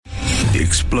the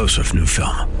explosive new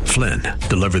film, Flynn,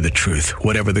 Deliver the Truth,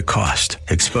 Whatever the Cost,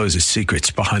 exposes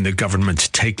secrets behind the government's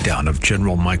takedown of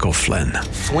General Michael Flynn.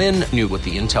 Flynn knew what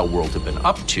the intel world had been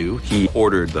up to. He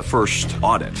ordered the first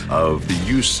audit of the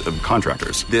use of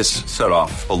contractors. This set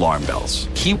off alarm bells.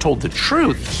 He told the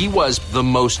truth. He was the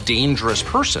most dangerous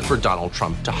person for Donald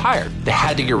Trump to hire. They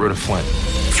had to get rid of Flynn.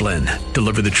 Flynn,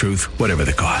 Deliver the Truth, Whatever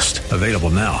the Cost. Available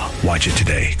now. Watch it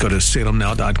today. Go to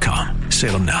salemnow.com.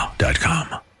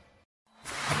 salemnow.com.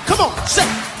 Come on, say,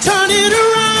 turn it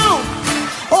around.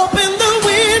 Open the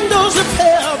windows of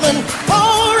heaven.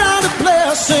 Pour out a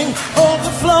blessing,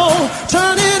 overflow.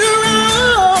 Turn it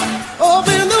around.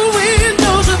 Open the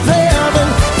windows of heaven.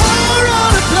 Pour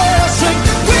out a blessing.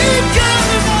 We've got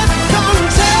enough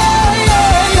contagion.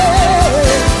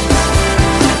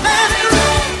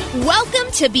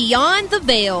 Welcome to Beyond the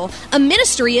Veil, a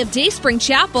ministry of Dayspring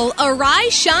Chapel.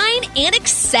 Arise, shine, and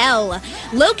excel.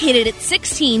 Located at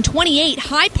 1628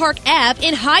 Hyde Park Ave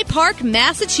in Hyde Park,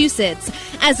 Massachusetts.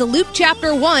 As Luke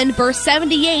chapter 1, verse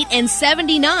 78 and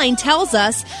 79 tells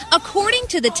us, according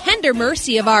to the tender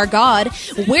mercy of our God,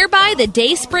 whereby the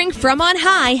dayspring from on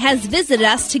high has visited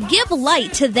us to give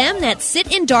light to them that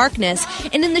sit in darkness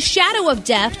and in the shadow of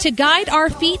death, to guide our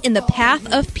feet in the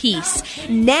path of peace.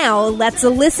 Now let's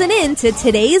listen in to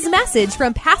today's message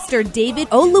from Pastor David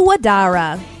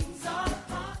Oluwadara.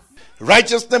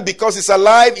 Righteousness, because it's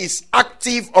alive, is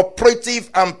active, operative,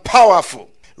 and powerful.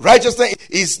 Righteousness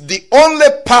is the only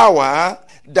power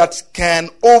that can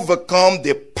overcome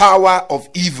the power of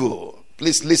evil.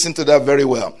 Please listen to that very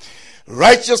well.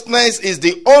 Righteousness is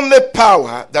the only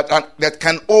power that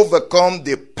can overcome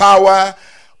the power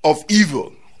of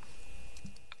evil.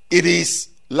 It is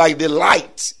like the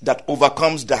light that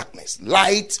overcomes darkness.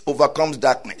 Light overcomes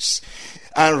darkness.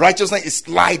 And righteousness is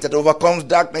light that overcomes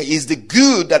darkness. Is the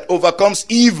good that overcomes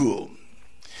evil.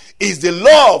 Is the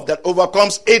love that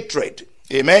overcomes hatred.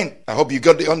 Amen. I hope you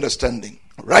got the understanding.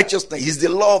 Righteousness is the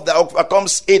love that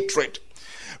overcomes hatred.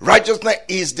 Righteousness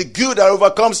is the good that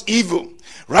overcomes evil.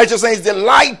 Righteousness is the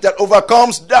light that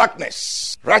overcomes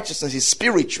darkness. Righteousness is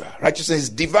spiritual. Righteousness is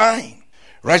divine.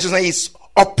 Righteousness is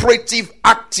operative,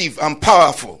 active, and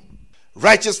powerful.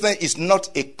 Righteousness is not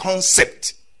a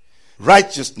concept.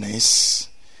 Righteousness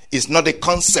is not a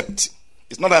concept.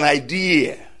 It's not an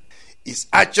idea. It's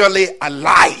actually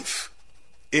alive.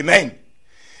 Amen.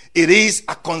 It is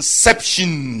a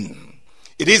conception.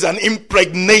 It is an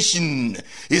impregnation.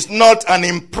 It's not an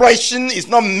impression. It's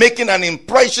not making an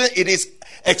impression. It is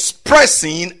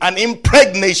expressing an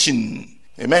impregnation.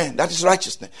 Amen. That is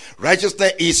righteousness.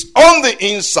 Righteousness is on the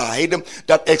inside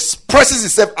that expresses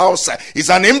itself outside. It's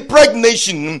an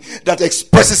impregnation that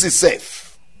expresses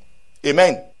itself.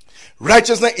 Amen.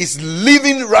 Righteousness is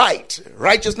living right.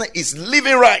 Righteousness is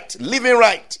living right. Living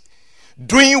right.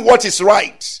 Doing what is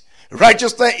right.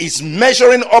 Righteousness is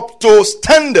measuring up to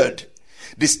standard.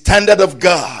 The standard of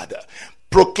God.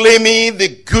 Proclaiming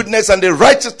the goodness and the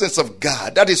righteousness of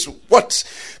God. That is what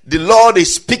the Lord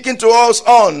is speaking to us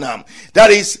on.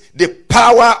 That is the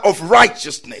power of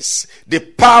righteousness. The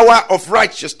power of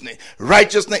righteousness.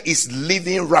 Righteousness is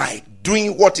living right.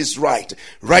 Doing what is right.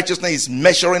 Righteousness is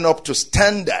measuring up to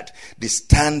standard. The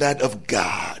standard of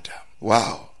God.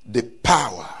 Wow. The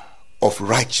power of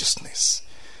righteousness.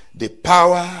 The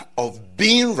power of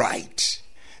being right.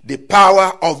 The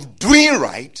power of doing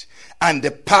right. And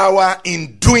the power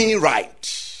in doing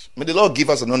right. May the Lord give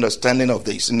us an understanding of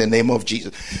this in the name of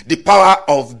Jesus. The power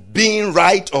of being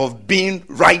right, of being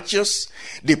righteous.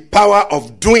 The power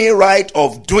of doing right,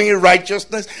 of doing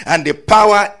righteousness. And the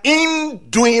power in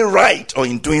doing right or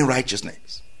in doing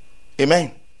righteousness.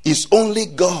 Amen. It's only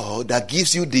God that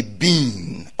gives you the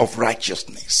being of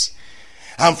righteousness.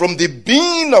 And from the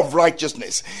being of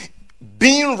righteousness,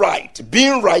 being right,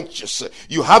 being righteous,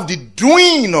 you have the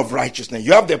doing of righteousness.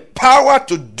 You have the power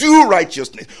to do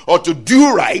righteousness or to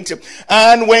do right.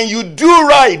 And when you do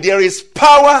right, there is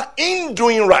power in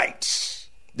doing right.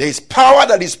 There is power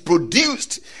that is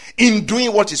produced in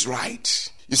doing what is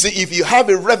right. You see, if you have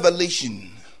a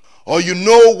revelation or you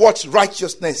know what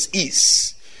righteousness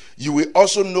is, you will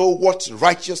also know what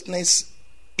righteousness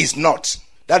is not.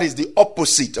 That is the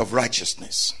opposite of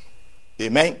righteousness.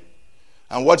 Amen.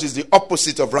 And what is the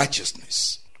opposite of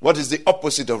righteousness? What is the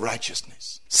opposite of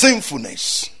righteousness?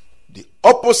 Sinfulness. The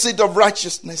opposite of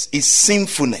righteousness is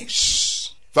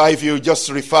sinfulness. If you just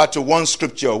refer to one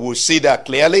scripture, we'll see that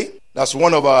clearly. That's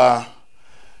one of our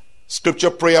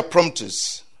scripture prayer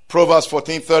prompters. Proverbs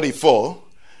 14:34,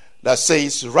 that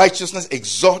says, righteousness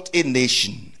exalts a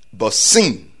nation, but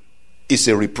sin is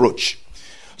a reproach.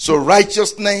 So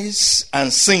righteousness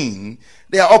and sin,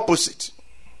 they are opposite.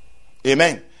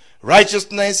 Amen.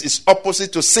 Righteousness is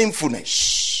opposite to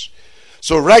sinfulness.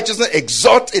 So righteousness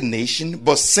exalts a nation,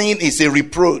 but sin is a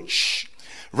reproach.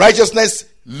 Righteousness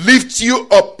lifts you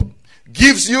up,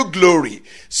 gives you glory.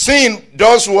 Sin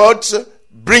does what?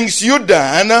 Brings you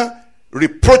down,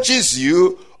 reproaches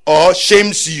you, or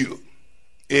shames you.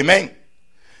 Amen.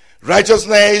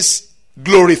 Righteousness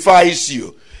glorifies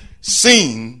you.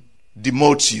 Sin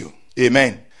demotes you.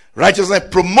 Amen. Righteousness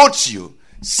promotes you.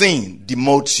 Sin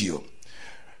demotes you.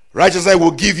 Righteousness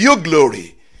will give you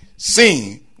glory.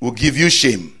 Sin will give you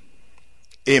shame.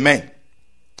 Amen.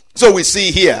 So we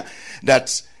see here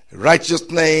that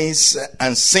righteousness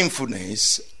and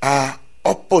sinfulness are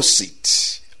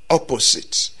opposite.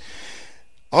 Opposite.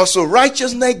 Also,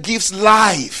 righteousness gives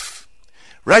life.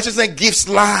 Righteousness gives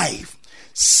life.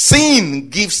 Sin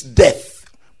gives death,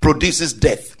 produces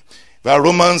death. Well,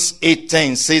 Romans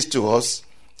 8:10 says to us,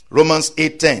 Romans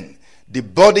 8:10, the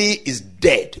body is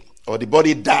dead, or the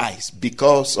body dies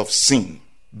because of sin.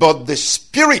 But the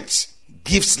spirit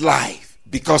gives life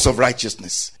because of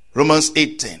righteousness. Romans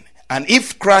 8:10. And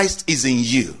if Christ is in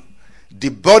you, the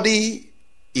body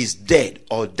is dead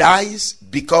or dies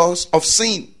because of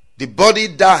sin. The body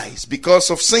dies because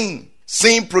of sin.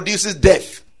 Sin produces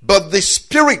death. But the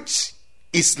spirit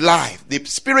is life. The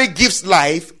spirit gives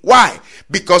life. Why?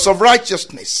 Because of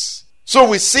righteousness. So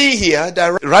we see here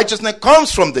that righteousness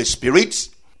comes from the spirit,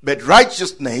 but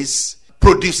righteousness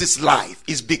produces life.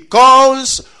 It's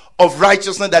because of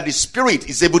righteousness that the spirit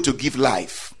is able to give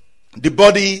life. The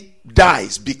body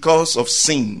dies because of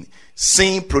sin.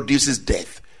 Sin produces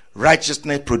death.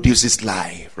 Righteousness produces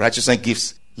life. Righteousness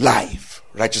gives life.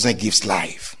 Righteousness gives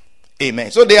life.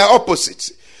 Amen. So they are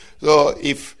opposites. So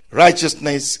if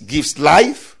righteousness gives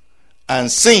life and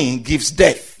sin gives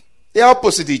death, they are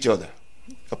opposite each other.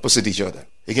 Opposite each other.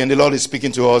 Again, the Lord is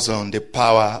speaking to us on the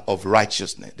power of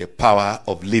righteousness, the power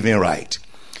of living right,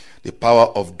 the power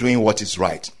of doing what is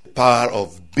right, the power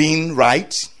of being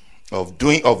right, of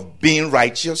being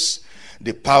righteous,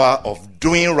 the power of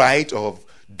doing right, of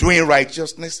doing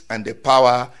righteousness, and the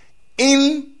power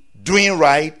in doing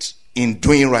right, in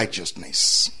doing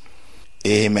righteousness.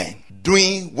 Amen.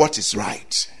 Doing what is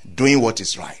right, doing what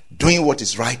is right, doing what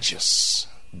is righteous,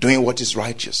 doing what is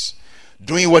righteous,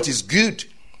 doing what is good,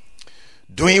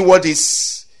 doing what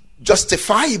is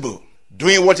justifiable,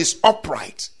 doing what is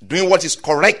upright, doing what is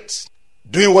correct,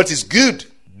 doing what is good,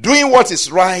 doing what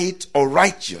is right or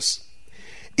righteous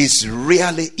is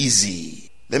really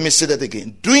easy. Let me say that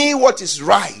again. Doing what is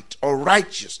right or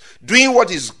righteous, doing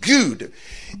what is good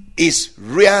is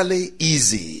really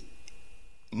easy.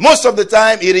 Most of the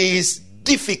time it is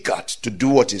difficult to do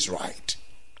what is right.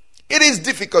 It is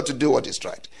difficult to do what is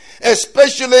right.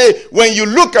 Especially when you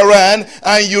look around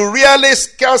and you really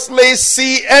scarcely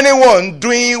see anyone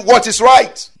doing what is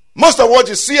right. Most of what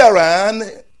you see around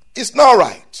is not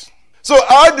right. So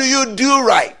how do you do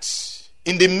right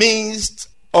in the midst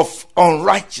of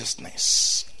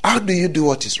unrighteousness? How do you do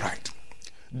what is right?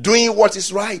 Doing what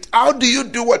is right. How do you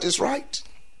do what is right?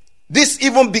 This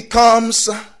even becomes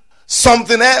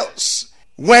something else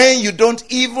when you don't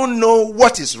even know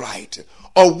what is right,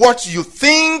 or what you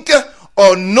think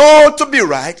or know to be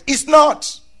right is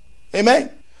not. Amen.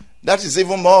 That is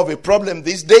even more of a problem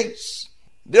these days.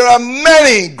 There are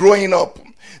many growing up.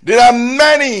 There are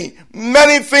many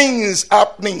things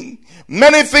happening.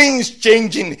 Many things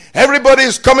changing. Everybody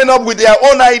is coming up with their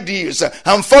own ideas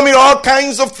and forming all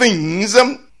kinds of things.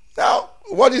 Now,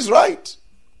 what is right?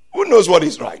 Who knows what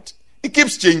is right? It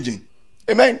keeps changing.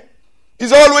 Amen.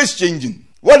 It's always changing.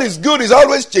 What is good is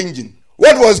always changing.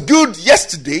 What was good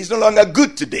yesterday is no longer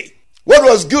good today. What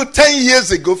was good 10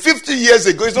 years ago, 50 years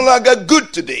ago is no longer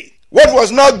good today. What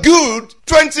was not good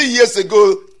 20 years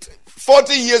ago,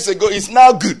 40 years ago is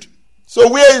now good.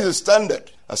 So where is the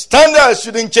standard? A standard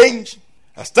shouldn't change.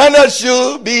 A standard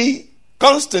should be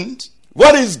constant.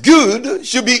 What is good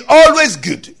should be always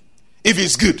good. If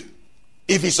it's good.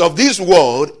 If it's of this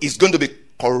world, it's going to be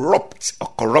corrupt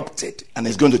or corrupted, and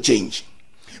it's going to change.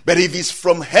 But if it's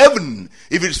from heaven,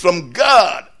 if it's from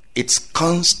God, it's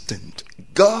constant.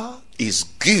 God is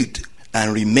good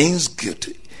and remains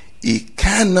good. He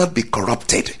cannot be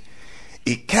corrupted.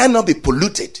 He cannot be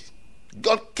polluted.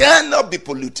 God cannot be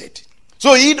polluted.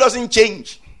 So he doesn't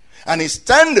change. And his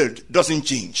standard doesn't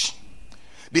change.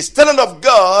 The standard of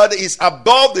God is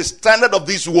above the standard of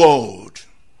this world.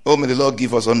 Oh, may the Lord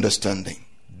give us understanding.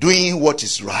 Doing what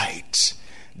is right.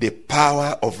 The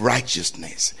power of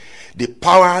righteousness. The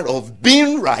power of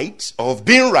being right, of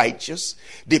being righteous.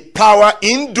 The power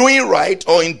in doing right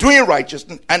or in doing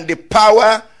righteousness. And the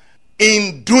power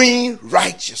in doing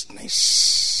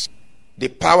righteousness. The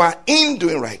power in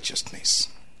doing righteousness.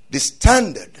 The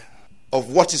standard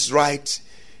of what is right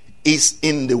is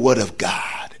in the Word of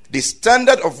God. The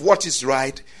standard of what is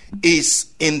right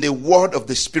is in the Word of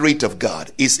the Spirit of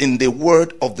God. Is in the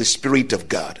Word of the Spirit of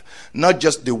God. Not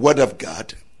just the Word of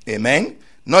God. Amen.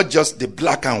 Not just the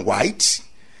black and white.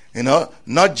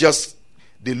 Not just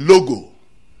the logo.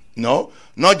 No.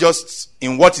 Not just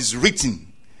in what is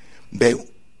written. But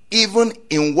even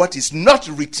in what is not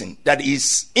written. That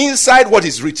is inside what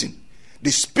is written.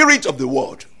 The Spirit of the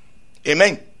Word.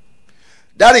 Amen.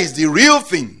 That is the real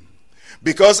thing.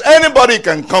 Because anybody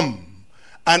can come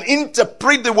and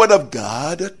interpret the Word of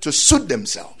God to suit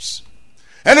themselves.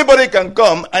 Anybody can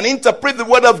come and interpret the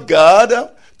Word of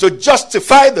God to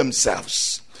justify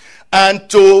themselves and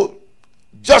to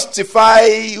justify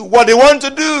what they want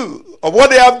to do or what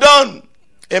they have done.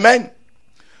 Amen.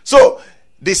 So,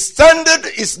 the standard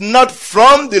is not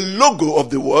from the logo of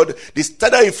the Word. The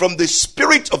standard is from the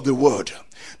Spirit of the Word.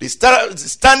 The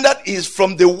standard is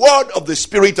from the Word of the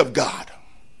Spirit of God.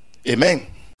 Amen.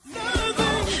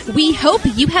 We hope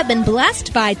you have been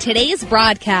blessed by today's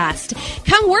broadcast.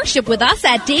 Come worship with us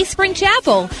at Dayspring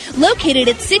Chapel, located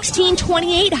at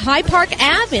 1628 High Park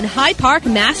Ave in High Park,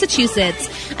 Massachusetts.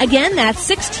 Again, that's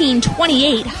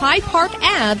 1628 High Park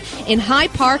Ave in High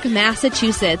Park,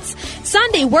 Massachusetts.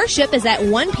 Sunday worship is at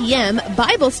 1 p.m.,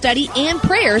 Bible study and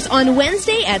prayers on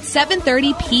Wednesday at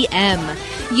 7:30 p.m.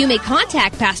 You may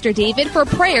contact Pastor David for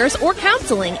prayers or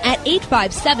counseling at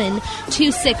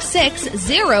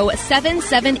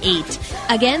 857-266-0778.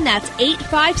 Again, that's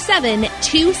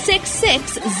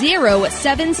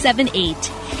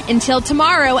 857-266-0778. Until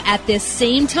tomorrow at this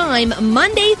same time,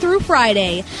 Monday through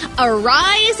Friday,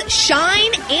 arise,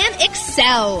 shine, and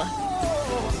excel.